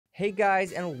Hey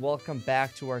guys, and welcome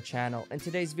back to our channel. In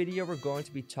today's video, we're going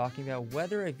to be talking about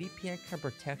whether a VPN can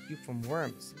protect you from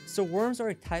worms. So worms are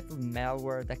a type of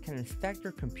malware that can infect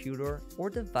your computer or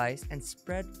device and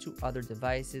spread to other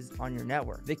devices on your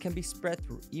network. They can be spread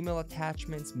through email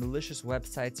attachments, malicious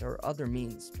websites, or other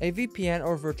means. A VPN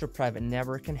or virtual private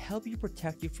network can help you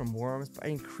protect you from worms by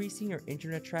increasing your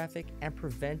internet traffic and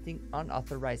preventing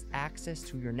unauthorized access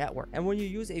to your network. And when you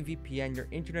use a VPN, your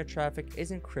internet traffic is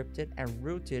encrypted and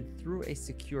routed through a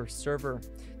secure server.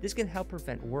 This can help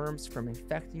prevent worms from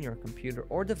infecting your computer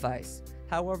or device.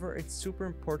 However, it's super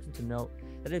important to note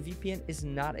that a VPN is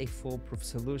not a foolproof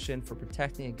solution for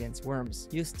protecting against worms.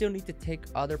 You still need to take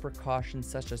other precautions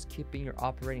such as keeping your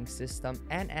operating system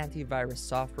and antivirus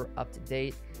software up to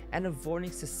date and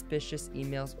avoiding suspicious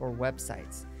emails or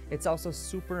websites. It's also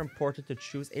super important to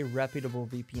choose a reputable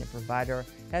VPN provider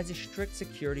that has a strict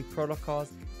security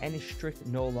protocols and a strict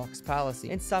no-logs policy.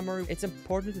 In summary, it's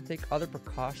important to take other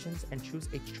precautions and choose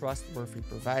a trustworthy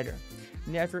provider.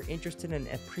 Now, if you're interested in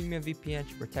a premium VPN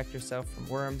to protect yourself from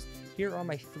worms, here are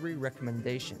my 3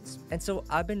 recommendations. And so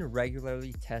I've been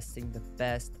regularly testing the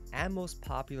best and most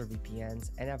popular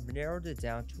VPNs, and I've narrowed it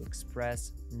down to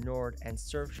Express, Nord, and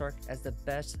Surfshark as the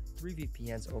best 3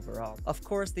 VPNs overall. Of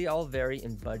course, they all vary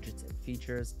in budgets and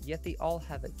features, yet they all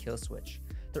have a kill switch.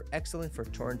 They're excellent for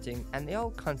torrenting, and they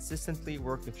all consistently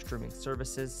work with streaming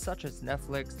services such as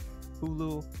Netflix,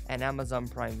 Hulu, and Amazon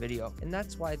Prime Video, and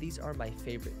that's why these are my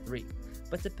favorite 3.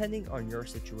 But depending on your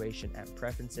situation and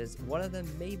preferences, one of them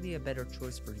may be a better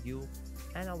choice for you,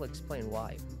 and I'll explain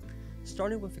why.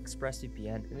 Starting with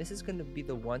ExpressVPN, and this is going to be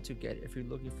the one to get if you're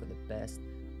looking for the best,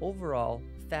 overall,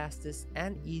 fastest,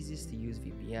 and easiest to use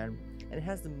VPN, and it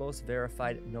has the most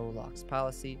verified no-logs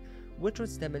policy, which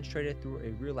was demonstrated through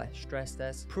a real-life stress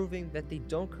test, proving that they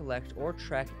don't collect or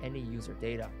track any user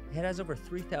data. It has over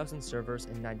 3,000 servers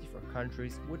in 94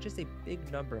 countries, which is a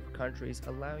big number of countries,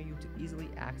 allowing you to easily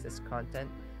access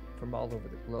content from all over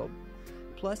the globe.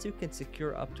 Plus, you can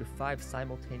secure up to 5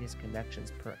 simultaneous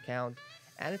connections per account,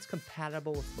 and it's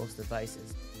compatible with most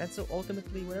devices. And so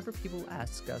ultimately, whenever people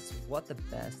ask us what the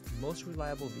best, most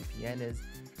reliable VPN is,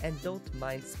 and don't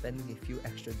mind spending a few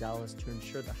extra dollars to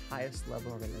ensure the highest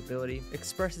level of availability,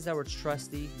 Express is our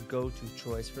trusty go-to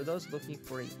choice for those looking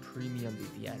for a premium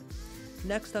VPN.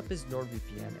 Next up is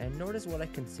NordVPN, and Nord is what I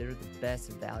consider the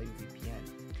best value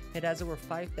VPN. It has over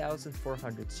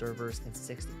 5,400 servers in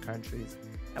 60 countries,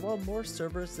 and while more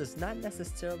servers does not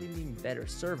necessarily mean better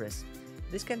service,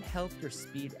 this can help your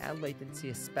speed and latency,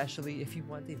 especially if you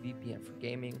want a VPN for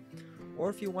gaming, or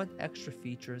if you want extra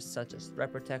features such as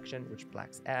threat protection, which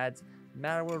blocks ads,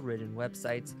 malware-ridden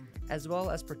websites, as well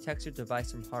as protects your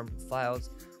device from harmful files,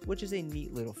 which is a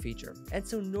neat little feature. And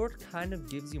so Nord kind of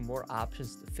gives you more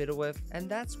options to fiddle with, and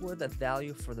that's where the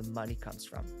value for the money comes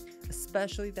from,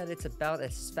 especially that it's about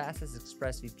as fast as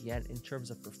ExpressVPN in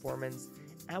terms of performance,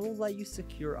 and will let you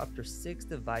secure up to 6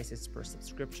 devices per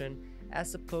subscription,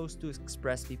 as opposed to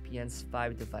ExpressVPN's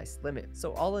 5 device limit.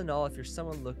 So all in all, if you're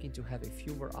someone looking to have a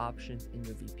few more options in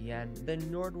your VPN,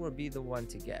 then Nord will be the one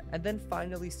to get. And then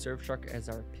finally, Surfshark is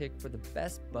our pick for the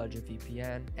best budget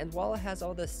VPN, and while it has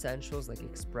all the essentials like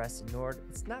Express and Nord,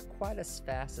 it's not quite as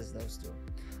fast as those two.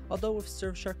 Although with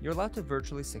Surfshark, you're allowed to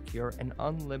virtually secure an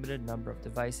unlimited number of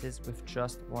devices with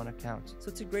just one account. So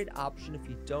it's a great option if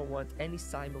you don't want any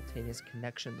simultaneous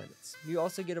connection limits. You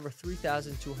also get over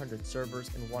 3,200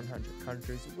 servers in 100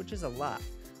 countries, which is a lot.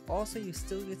 Also, you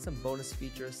still get some bonus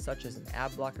features such as an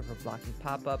ad blocker for blocking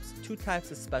pop-ups, 2 types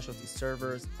of specialty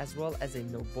servers, as well as a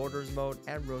no borders mode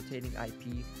and rotating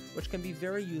IP, which can be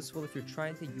very useful if you're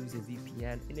trying to use a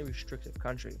VPN in a restricted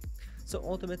country. So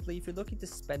ultimately, if you're looking to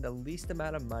spend the least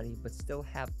amount of money but still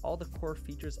have all the core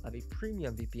features of a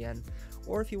premium VPN,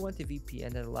 or if you want a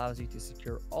VPN that allows you to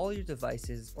secure all your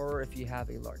devices, or if you have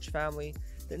a large family,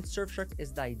 then Surfshark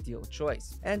is the ideal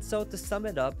choice. And so to sum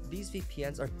it up, these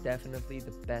VPNs are definitely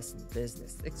the best in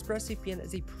business. ExpressVPN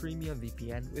is a premium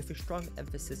VPN with a strong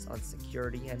emphasis on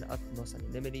security and utmost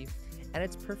anonymity, and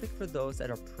it's perfect for those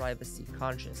that are privacy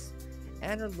conscious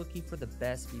and are looking for the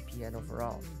best VPN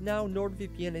overall. Now,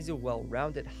 NordVPN is a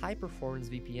well-rounded, high-performance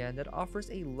VPN that offers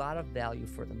a lot of value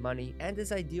for the money and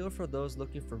is ideal for those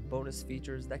looking for bonus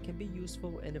features that can be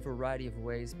useful in a variety of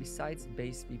ways besides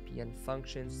base VPN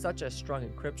functions such as strong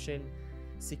encryption,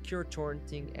 secure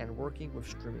torrenting, and working with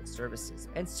streaming services.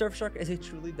 And Surfshark is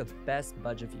truly the best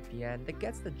budget VPN that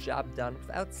gets the job done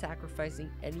without sacrificing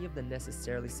any of the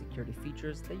necessary security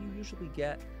features that you usually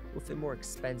get with the more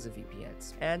expensive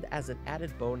VPNs. And as an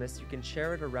added bonus, you can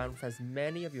share it around with as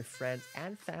many of your friends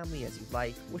and family as you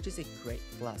like, which is a great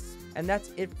plus. And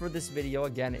that's it for this video.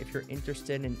 Again, if you're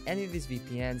interested in any of these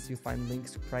VPNs, you'll find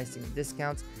links to pricing and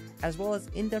discounts, as well as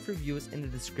in-depth reviews in the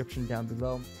description down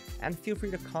below. And feel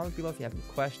free to comment below if you have any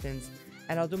questions,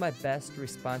 and I'll do my best to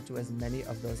respond to as many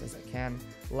of those as I can.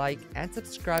 Like and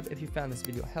subscribe if you found this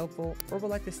video helpful or would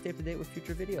like to stay up to date with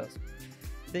future videos.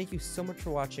 Thank you so much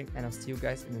for watching, and I'll see you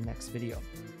guys in the next video.